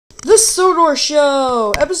The Sodor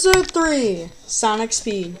Show, Episode 3, Sonic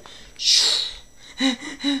Speed.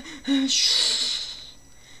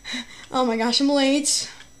 Oh my gosh, I'm late.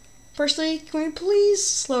 Firstly, can we please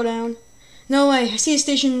slow down? No way, I see a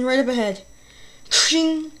station right up ahead.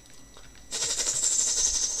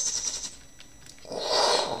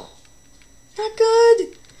 Not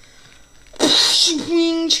good.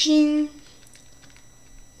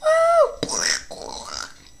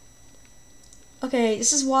 Okay,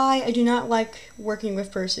 this is why I do not like working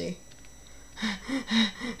with Percy.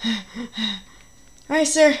 Alright,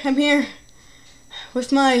 sir, I'm here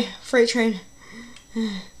with my freight train.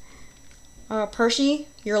 Percy,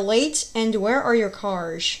 you're late, and where are your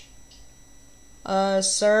cars?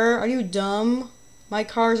 Sir, are you dumb? My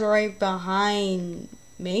cars are right behind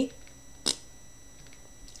me.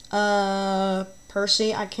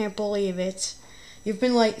 Percy, I can't believe it. You've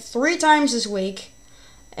been late 3 times this week,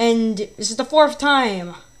 and this is the 4th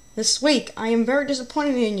time this week. I am very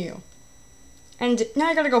disappointed in you. And now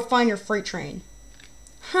I gotta go find your freight train.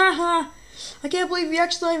 Haha! I can't believe you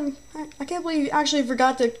actually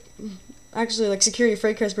forgot to secure your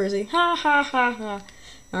freight cars, Percy. Ha ha ha ha.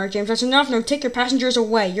 Alright, James, that's enough. Now take your passengers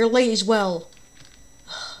away. You're late as well.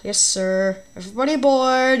 Yes, sir. Everybody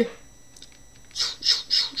aboard.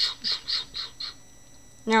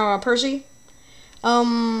 Now, Percy.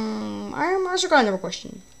 I also got another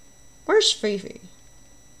question. Where's Fifi?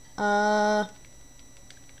 Oh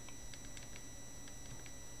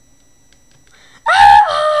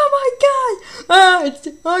my god!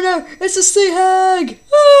 Oh no, it's a sea hag!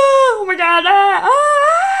 Oh my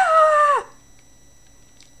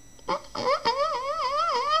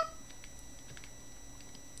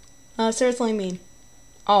god! Seriously mean.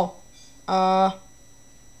 Oh.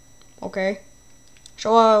 Okay.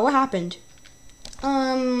 So, what happened?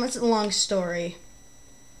 It's a long story.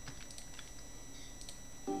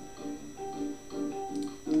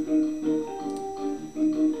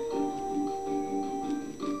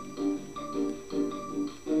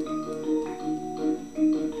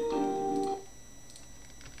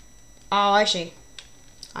 Oh, I see.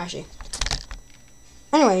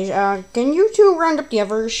 Anyways, can you two round up the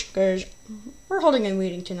others? Because we're holding a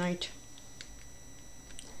meeting tonight.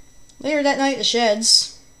 Later that night, the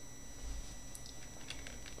sheds.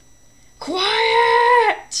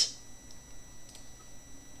 Quiet!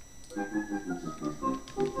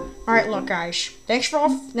 Alright, look, guys. Thank you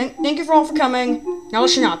for all for coming. Now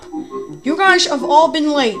listen up. You guys have all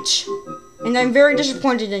been late, and I'm very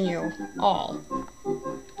disappointed in you all.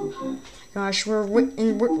 Gosh, we're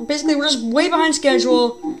just way behind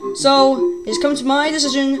schedule. So it's come to my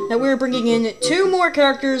decision that we're bringing in 2 more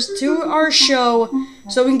characters to our show,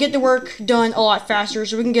 so we can get the work done a lot faster,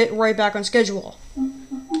 so we can get right back on schedule.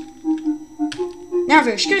 Now, if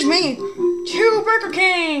you excuse me, to Burger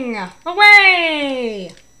King,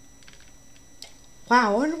 away!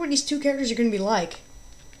 Wow, I wonder what these 2 characters are gonna be like.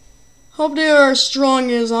 Hope they are as strong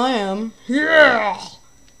as I am. Yeah.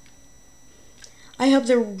 I hope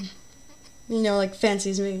they're, like,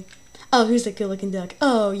 fancies me. Oh, who's the good-looking duck?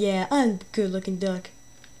 Oh, yeah, I'm the good-looking duck.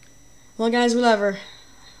 Well, guys, whatever.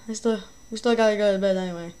 We still gotta go to bed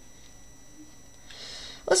anyway.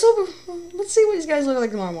 Let's see what these guys look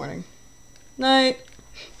like tomorrow morning. Night.